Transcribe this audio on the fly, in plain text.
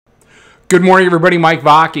Good morning, everybody. Mike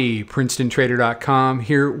Vacchi, Princetontrader.com,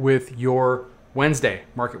 here with your Wednesday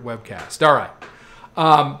market webcast. All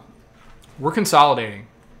right. We're consolidating,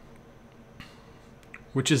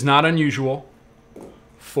 which is not unusual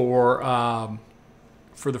for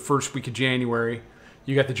the first week of January.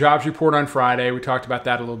 You got the jobs report on Friday. We talked about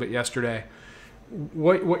that a little bit yesterday.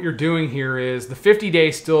 What you're doing here is the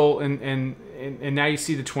 50-day still, and now you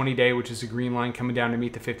see the 20-day, which is a green line coming down to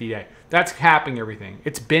meet the 50-day. That's capping everything.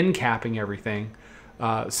 It's been capping everything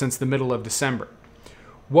since the middle of December.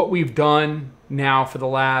 What we've done now for the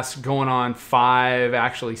last going on 5,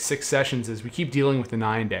 actually 6 sessions is we keep dealing with the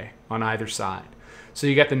 9-day on either side. So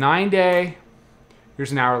you got the 9-day.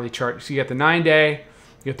 Here's an hourly chart. So you got the 9-day,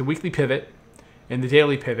 you got the weekly pivot, and the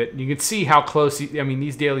daily pivot. You can see how close. I mean,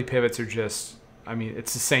 these daily pivots are just. I mean,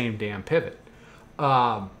 it's the same damn pivot.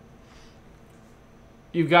 You've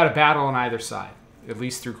got a battle on either side, at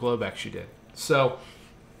least through Globex you did. So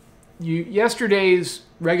yesterday's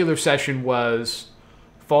regular session was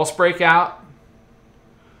false breakout,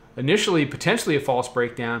 initially potentially a false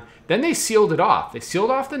breakdown. Then they sealed it off. They sealed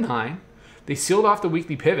off the 9. They sealed off the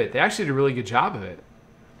weekly pivot. They actually did a really good job of it.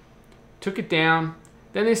 Took it down.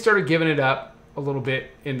 Then they started giving it up a little bit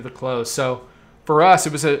into the close. So for us,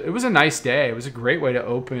 it was a nice day. It was a great way to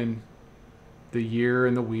open the year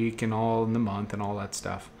and the week and all in the month and all that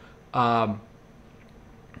stuff. A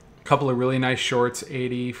couple of really nice shorts,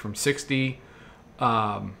 80 from 60.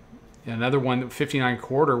 Another one, 59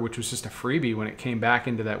 quarter, which was just a freebie when it came back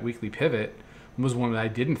into that weekly pivot. It was one that I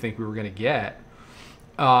didn't think we were going to get.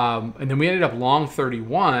 And then we ended up long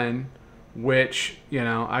 31, which,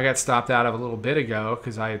 I got stopped out of a little bit ago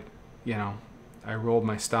because I rolled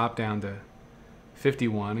my stop down to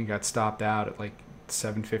 51 and got stopped out at like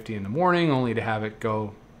 7:50 in the morning, only to have it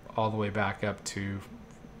go all the way back up to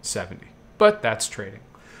 70. But that's trading.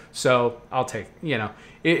 So I'll take, the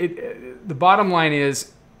bottom line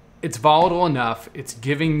is it's volatile enough. It's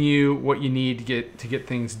giving you what you need to get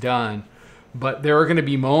things done. But there are going to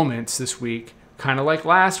be moments this week, kind of like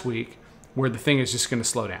last week, where the thing is just going to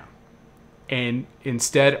slow down. And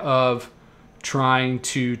instead of trying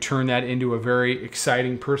to turn that into a very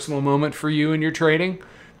exciting personal moment for you in your trading,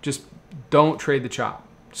 just don't trade the chop.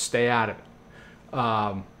 Stay out of it.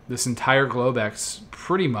 This entire Globex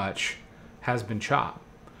pretty much has been chopped.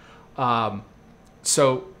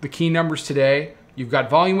 So the key numbers today, you've got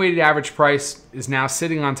volume weighted average price is now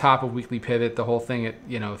sitting on top of weekly pivot, the whole thing at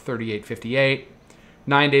 38.58,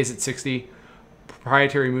 9 days at 60,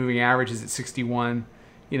 proprietary moving average is at 61.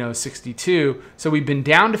 62. So we've been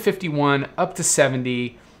down to 51, up to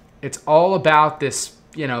 70. It's all about this,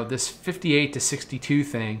 this 58 to 62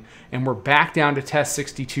 thing, and we're back down to test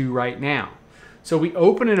 62 right now. So we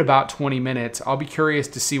open in about 20 minutes. I'll be curious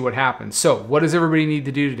to see what happens. So what does everybody need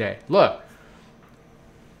to do today? Look,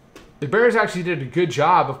 the bears actually did a good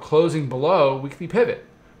job of closing below weekly pivot,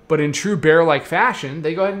 but in true bear-like fashion,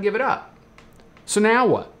 they go ahead and give it up. So now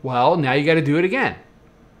what? Well, now you got to do it again.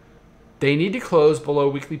 They need to close below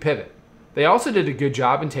weekly pivot. They also did a good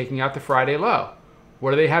job in taking out the Friday low.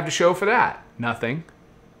 What do they have to show for that? Nothing.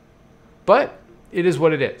 But it is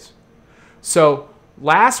what it is. So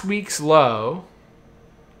last week's low,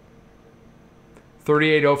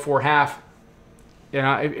 38.04 half.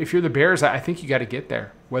 If you're the bears, I think you got to get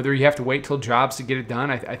there. Whether you have to wait till jobs to get it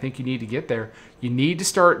done, I think you need to get there. You need to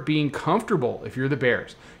start being comfortable if you're the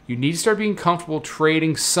bears. You need to start being comfortable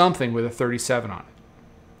trading something with a 37 on it.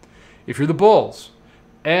 If you're the bulls,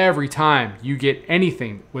 every time you get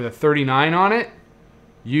anything with a 39 on it,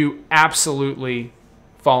 you absolutely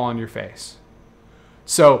fall on your face.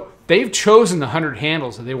 So they've chosen the 100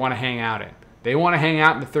 handles that they want to hang out in. They want to hang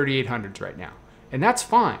out in the 3800s right now, and that's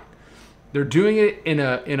fine. They're doing it in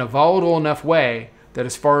a volatile enough way that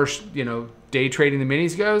as far as day trading the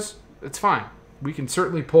minis goes, it's fine. We can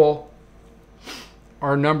certainly pull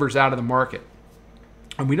our numbers out of the market,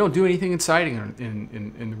 and we don't do anything exciting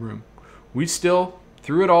in the room. We still,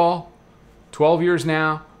 through it all, 12 years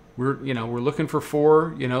now, we're looking for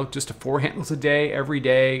 4, just 4 handles a day, every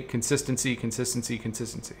day, consistency.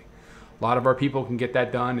 A lot of our people can get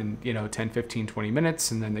that done in, 10, 15, 20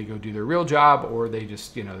 minutes, and then they go do their real job, or they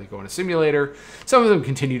just, they go in a simulator. Some of them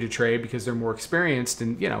continue to trade because they're more experienced,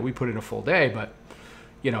 and, we put in a full day. But,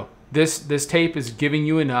 this tape is giving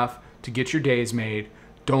you enough to get your days made.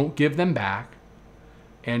 Don't give them back,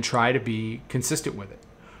 and try to be consistent with it.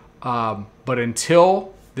 But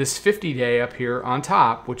until this 50-day up here on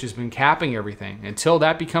top, which has been capping everything, until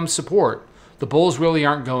that becomes support, the bulls really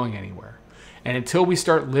aren't going anywhere. And until we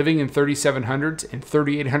start living in 3700s and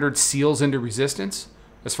 3800 seals into resistance,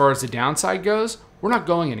 as far as the downside goes, we're not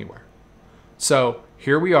going anywhere. So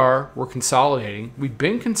here we are. We're consolidating. We've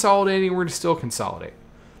been consolidating. We're going to still consolidate.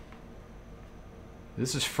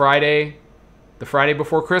 This is Friday, the Friday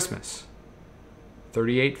before Christmas.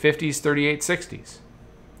 38.50s, 38.60s.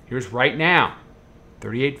 Here's right now.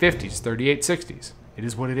 38.50s, 38.60s. It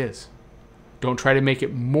is what it is. Don't try to make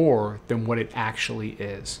it more than what it actually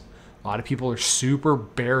is. A lot of people are super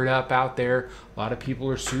bared up out there. A lot of people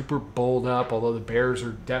are super bulled up, although the bears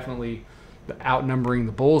are definitely outnumbering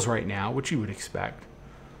the bulls right now, which you would expect.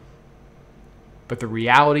 But the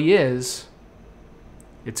reality is,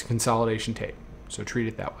 it's a consolidation tape. So treat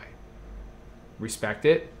it that way. Respect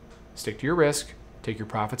it. Stick to your risk. Take your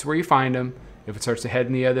profits where you find them. If it starts to head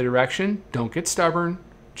in the other direction, don't get stubborn.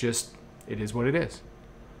 Just, it is what it is.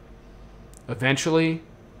 Eventually,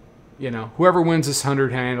 whoever wins this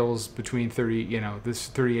 100 handles between 30, this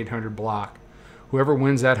 3,800 block, whoever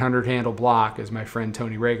wins that 100 handle block, as my friend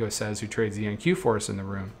Tony Rago says, who trades the NQ for us in the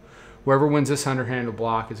room, whoever wins this 100 handle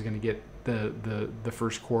block is going to get the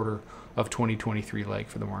first quarter of 2023 leg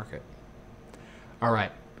for the market. All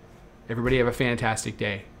right. Everybody have a fantastic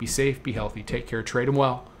day. Be safe, be healthy, take care, trade them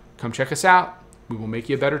well. Come check us out. We will make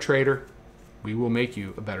you a better trader. We will make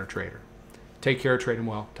you a better trader. Take care, trade them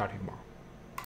well. Talk to you tomorrow.